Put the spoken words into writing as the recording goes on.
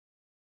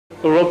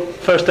Well, Rob,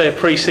 first day of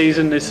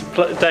pre-season is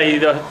a day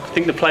that I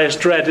think the players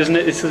dread, isn't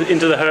it? It's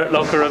into the hurt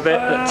locker a bit.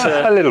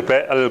 A little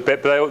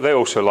bit, but they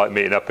also like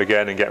meeting up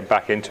again and getting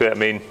back into it. I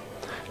mean,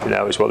 you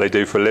know, it's what they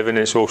do for a living.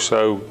 It's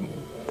also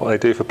what they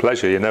do for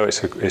pleasure. You know,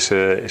 it's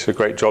a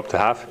great job to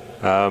have.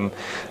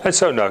 And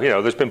so no, you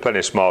know, there's been plenty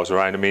of smiles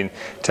around. I mean,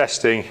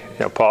 testing, you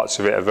know, parts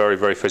of it are very,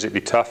 very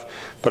physically tough,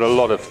 but a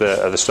lot of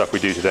the stuff we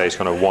do today is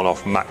kind of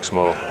one-off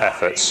maximal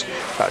efforts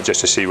just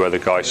to see where the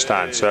guys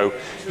stand. So,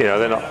 you know,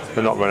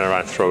 they're not running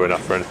around throwing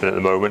up or anything at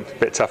the moment. A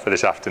bit tougher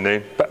this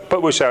afternoon,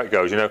 but we'll see how it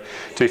goes. You know,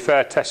 to be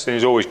fair, testing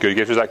is always good. It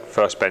gives us that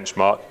first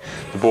benchmark.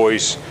 The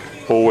boys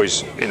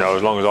always, you know,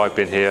 as long as I've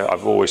been here,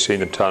 I've always seen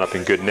them turn up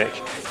in good nick.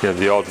 You know,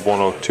 the odd one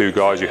or two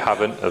guys who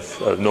haven't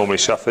have normally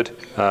suffered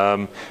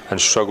and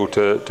struggled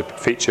to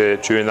feature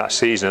during that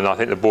season, and I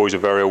think the boys are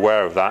very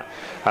aware of that.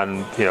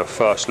 And you know,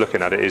 first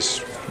looking at it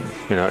is,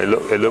 you know,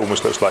 it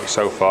almost looks like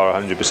so far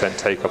 100%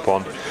 take up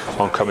on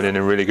coming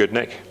in really good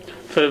nick.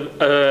 For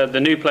the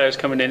new players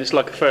coming in, it's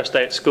like a first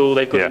day at school.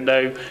 They've got to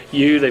know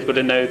you, they've got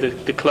to know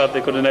the club,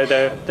 they've got to know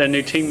their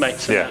new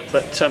teammates.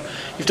 But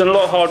you've done a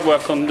lot of hard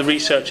work on the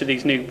research of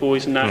these new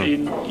boys, and that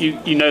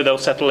you know they'll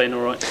settle in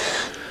all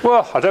right.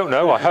 Well, I don't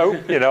know. I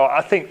hope. You know,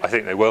 I think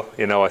they will.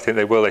 You know, I think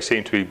they will. They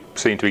seem to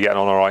be getting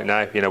on all right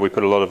now. You know, we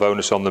put a lot of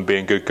onus on them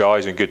being good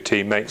guys and good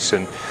teammates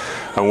and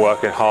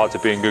working hard to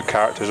being good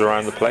characters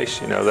around the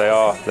place. You know, they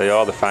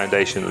are the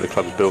foundation that the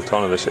club's built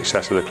on and the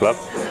success of the club,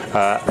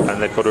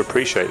 and they've got to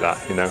appreciate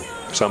that. You know,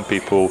 some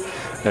people,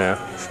 you know,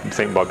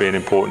 think by being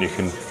important you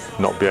can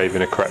not behave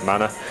in a correct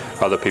manner.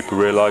 Other people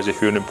realise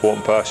if you're an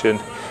important person,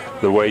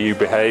 the way you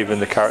behave and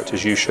the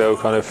characters you show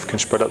kind of can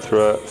spread up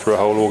through a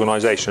whole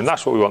organisation, and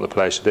that's what we want the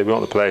players to do. We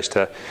want the players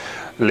to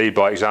lead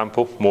by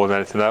example more than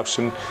anything else.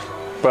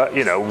 But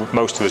you know,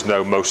 most of us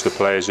know most of the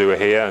players who are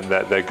here, and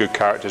they're good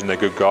characters and they're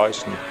good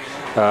guys.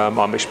 And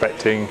I'm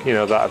expecting, you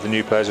know, that of the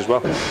new players as well.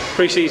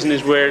 Pre-season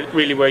is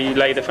really where you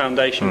lay the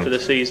foundation for the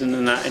season,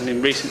 and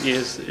in recent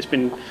years it's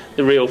been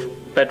the real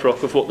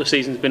bedrock of what the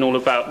season's been all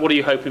about. What are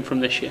you hoping from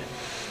this year?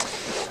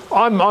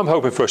 I'm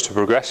hoping for us to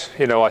progress.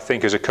 You know, I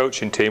think as a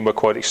coaching team we're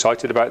quite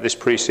excited about this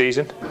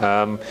pre-season,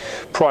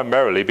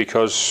 primarily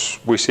because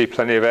we see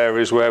plenty of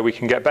areas where we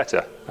can get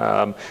better.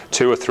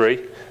 2 or 3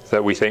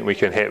 that we think we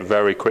can hit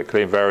very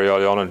quickly and very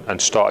early on,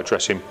 and start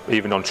addressing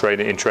even on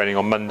training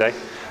on Monday.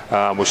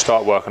 We'll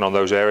start working on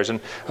those areas, and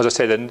as I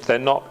say, they're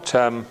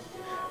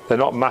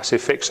not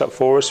massive fix-up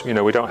for us. You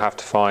know, we don't have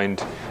to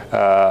find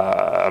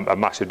a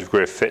massive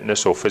degree of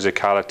fitness or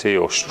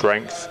physicality or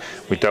strength.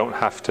 We don't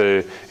have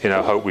to, you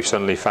know, hope we've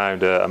suddenly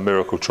found a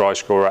miracle try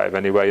scorer out of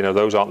anywhere. You know,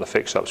 those aren't the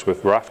fix-ups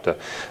we're after.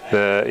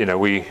 You know,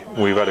 we've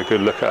had a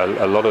good look at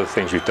a lot of the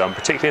things we've done,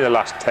 particularly in the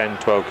last 10,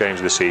 12 games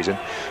of the season,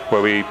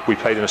 where we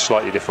played in a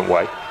slightly different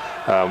way,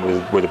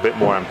 with a bit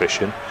more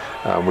ambition.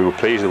 We were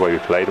pleased with the way we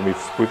played, and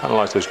we've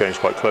analysed those games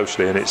quite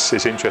closely, and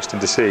it's interesting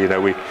to see. You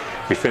know, we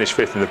finished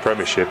 5th in the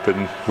Premiership,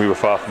 and we were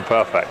far from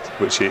perfect,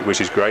 which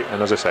is great.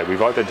 And as I say,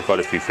 we've identified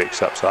a few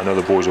fix-ups that I know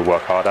the boys will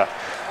work hard at.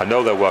 I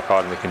know they'll work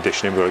hard in the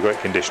conditioning. We've got a great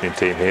conditioning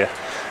team here,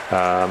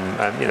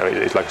 and you know,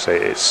 it's like I say,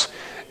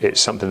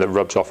 it's something that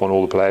rubs off on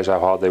all the players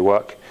how hard they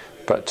work.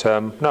 But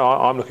no,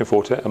 I'm looking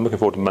forward to it. I'm looking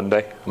forward to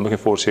Monday. I'm looking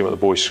forward to seeing what the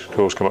boys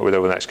come up with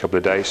over the next couple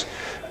of days.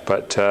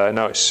 But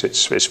no,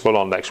 it's full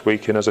on next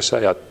week, and as I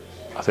say,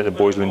 I think the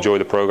boys will enjoy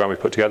the programme we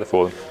put together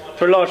for them.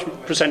 For a large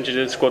percentage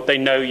of the squad, they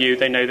know you,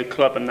 they know the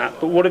club and that.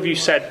 But what have you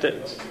said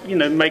that, you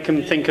know, make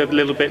them think a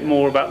little bit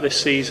more about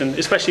this season,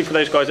 especially for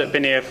those guys that have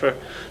been here for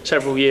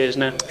several years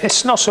now?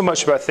 It's not so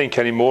much about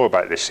thinking any more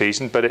about this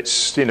season, but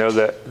it's, you know,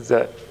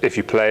 that if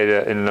you play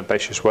it in an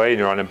ambitious way and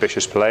you're an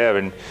ambitious player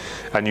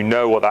and you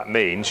know what that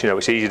means, you know,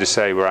 it's easy to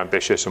say we're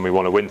ambitious and we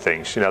want to win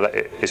things. You know,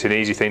 it's an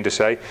easy thing to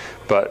say,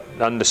 but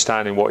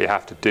understanding what you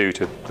have to do,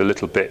 to the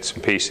little bits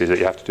and pieces that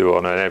you have to do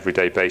on an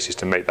everyday basis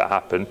to make that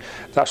happen,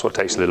 that's what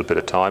takes a little bit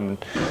of time. And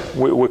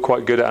we're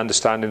quite good at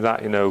understanding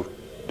that. You know,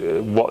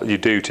 what you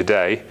do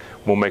today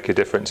will make a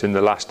difference in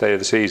the last day of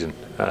the season.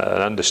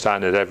 And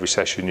understanding that every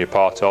session you're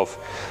part of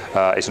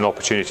is an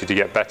opportunity to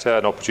get better,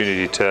 an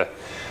opportunity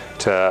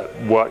to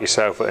work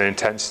yourself at an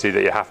intensity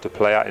that you have to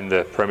play at in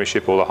the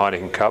Premiership or the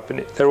Heineken Cup, and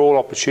they're all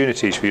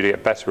opportunities for you to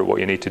get better at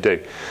what you need to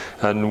do.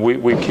 And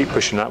we keep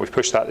pushing that. We've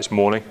pushed that this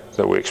morning,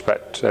 that we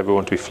expect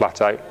everyone to be flat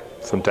out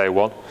from day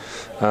one,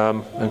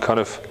 and kind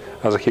of,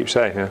 as I keep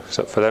saying, you know,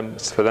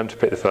 it's for them to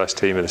pick the first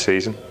team of the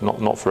season,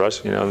 not for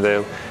us. You know, and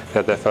they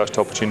had their first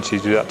opportunity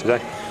to do that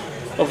today.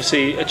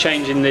 Obviously a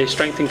change in the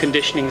strength and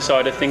conditioning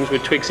side of things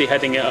with Twigsy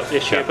heading it up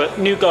this year, but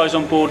new guys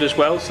on board as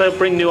well, so they'll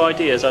bring new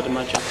ideas, I'd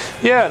imagine.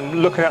 Yeah,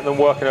 and looking at them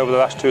working over the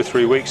last 2 or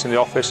 3 weeks in the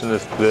office, and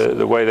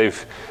the way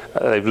they've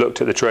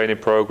looked at the training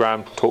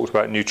programme, talked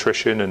about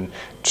nutrition and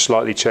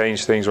slightly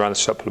changed things around the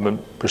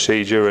supplement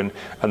procedure and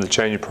the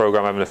training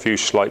programme having a few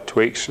slight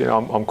tweaks. You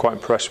know, I'm quite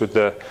impressed with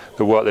the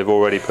work they've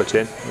already put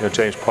in. You know,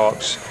 James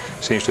Parks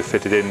seems to have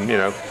fitted in, you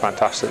know,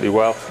 fantastically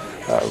well.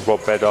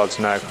 Rob Bedard's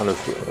now kind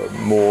of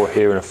more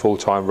here in a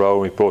full-time role.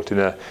 We've brought in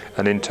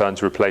an intern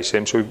to replace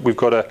him, so we've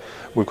got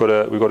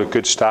a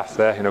good staff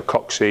there. You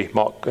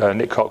know,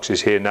 Nick Cox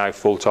is here now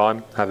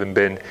full-time, having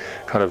been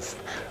kind of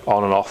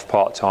on and off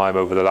part-time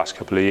over the last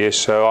couple of years.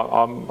 So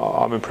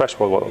I'm impressed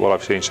with what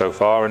I've seen so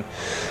far, and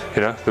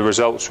you know, the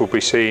results will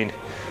be seen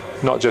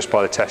not just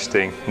by the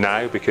testing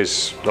now,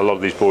 because a lot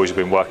of these boys have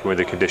been working with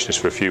the conditioners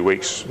for a few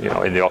weeks, you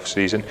know, in the off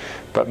season,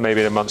 but maybe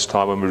in a month's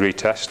time when we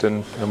retest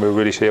and we'll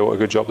really see what a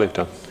good job they've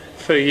done.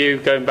 For you,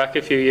 going back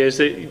a few years,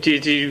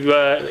 did you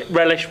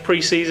relish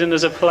pre-season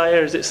as a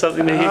player? Is it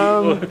something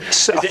that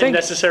is it a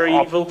necessary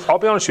evil? I'll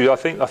be honest with you. I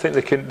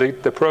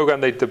think the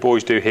program the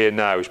boys do here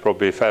now is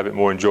probably a fair bit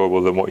more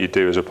enjoyable than what you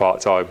do as a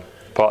part-time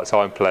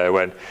player.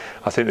 When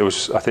I think there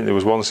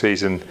was one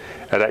season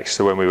at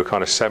Exeter when we were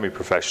kind of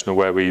semi-professional,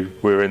 where we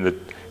were in the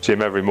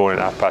gym every morning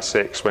at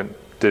 6:30,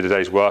 did a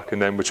day's work,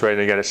 and then we're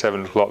training again at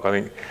 7 o'clock. I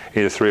think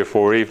either 3 or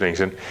 4 evenings,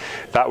 and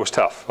that was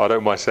tough. I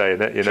don't mind saying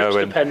it, you know.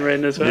 And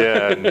Penryn as well.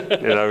 Yeah, and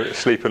you know,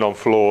 sleeping on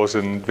floors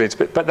and being,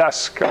 but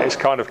it's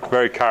kind of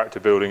very character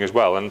building as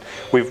well, and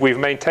we've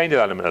maintained an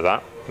element of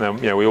that.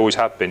 You know, we always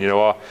have been. You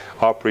know,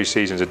 our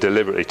pre-seasons are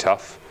deliberately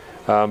tough.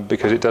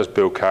 Because it does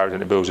build character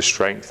and it builds a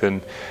strength,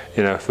 and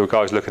you know, if the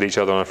guys look at each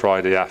other on a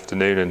Friday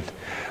afternoon and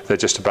they're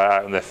just about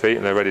out on their feet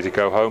and they're ready to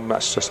go home,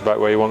 that's just about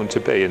where you want them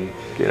to be. And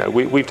you know,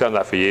 we've done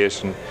that for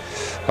years, and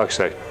like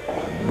I say,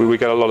 we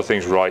get a lot of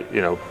things right.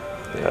 You know,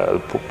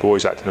 the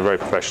boys act in a very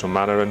professional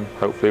manner, and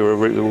hopefully we'll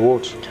reap the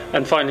rewards.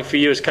 And finally, for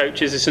you as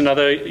coaches, it's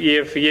another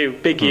year for you.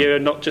 Big year,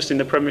 not just in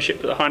the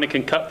Premiership, but the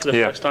Heineken Cup for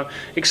the first time.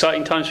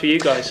 Exciting times for you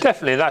guys.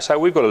 Definitely, and that's how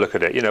we've got to look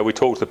at it. You know, we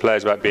talk to the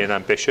players about being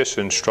ambitious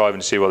and striving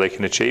to see what they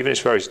can achieve, and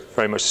it's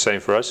very much the same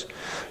for us.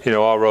 You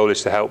know, our role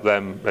is to help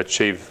them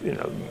achieve, you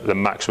know, the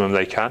maximum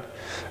they can,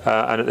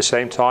 and at the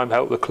same time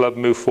help the club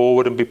move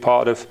forward and be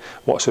part of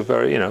what's a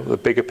very, you know, the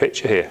bigger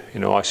picture here. You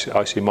know, I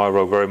see my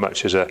role very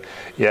much as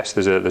yes,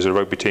 there's a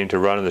rugby team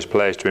to run and there's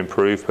players to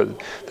improve, but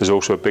there's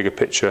also a bigger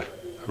picture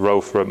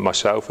role for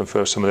myself and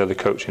for some of the other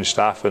coaching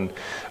staff and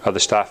other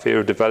staff here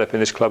of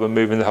developing this club and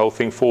moving the whole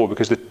thing forward,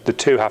 because the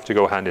two have to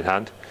go hand in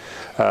hand.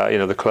 You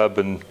know, the club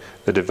and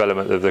the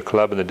development of the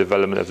club and the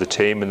development of the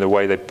team and the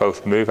way they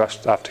both move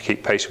have to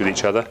keep pace with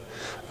each other.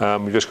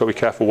 We've just got to be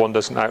careful one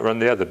doesn't outrun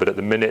the other, but at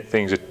the minute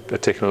things are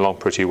ticking along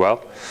pretty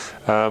well.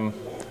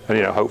 And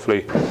you know,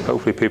 hopefully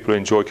people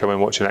enjoy coming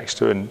and watching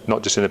Exeter, and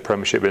not just in the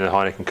Premiership but in the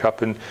Heineken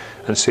Cup, and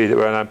see that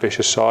we're an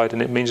ambitious side,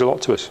 and it means a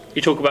lot to us.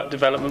 You talk about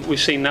development. We've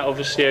seen that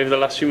obviously over the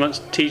last few months.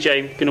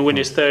 TJ going to win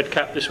his 3rd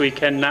cap this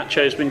weekend.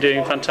 Nacho's been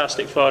doing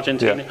fantastic for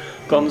Argentina. Yeah.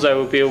 Gonzo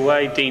will be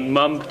away. Dean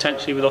Mumm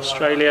potentially with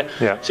Australia.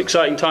 Yeah. It's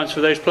exciting times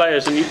for those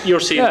players, and you're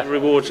seeing the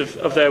rewards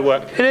of their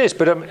work. It is,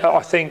 but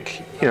I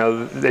think, you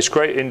know, it's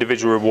great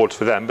individual rewards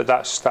for them, but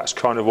that's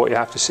kind of what you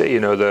have to see.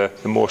 You know, the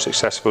more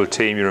successful a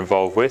team you're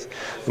involved with,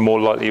 the more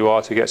likely you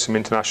are to get some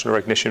international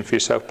recognition for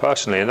yourself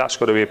personally, and that's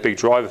got to be a big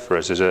driver for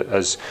us as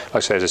like I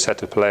say, as a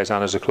set of players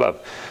and as a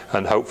club.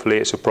 And hopefully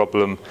it's a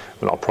problem,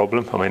 well, not a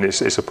problem, I mean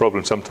it's a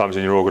problem sometimes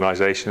in your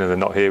organisation and they're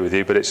not here with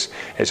you, but it's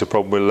a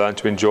problem we'll learn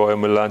to enjoy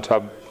and we'll learn to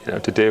have, you know,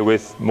 to deal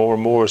with more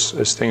and more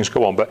as things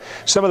go on. But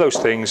some of those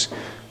things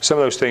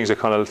are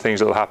kind of things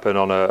that will happen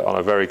on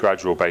a very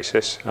gradual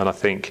basis, and I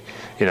think,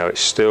 you know,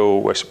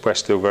 we're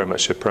still very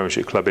much a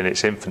Premiership club in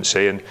its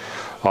infancy, and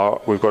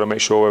we've got to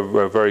make sure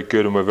we're very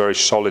good and we're very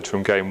solid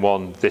from game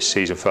one this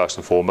season first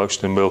and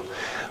foremost. And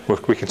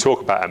we can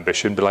talk about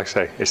ambition, but like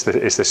I say, it's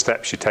the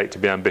steps you take to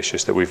be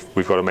ambitious that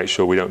we've got to make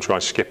sure we don't try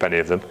and skip any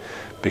of them,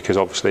 because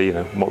obviously, you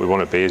know, what we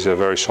want to be is a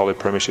very solid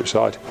Premiership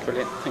side.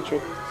 Brilliant, thanks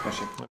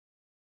Rob.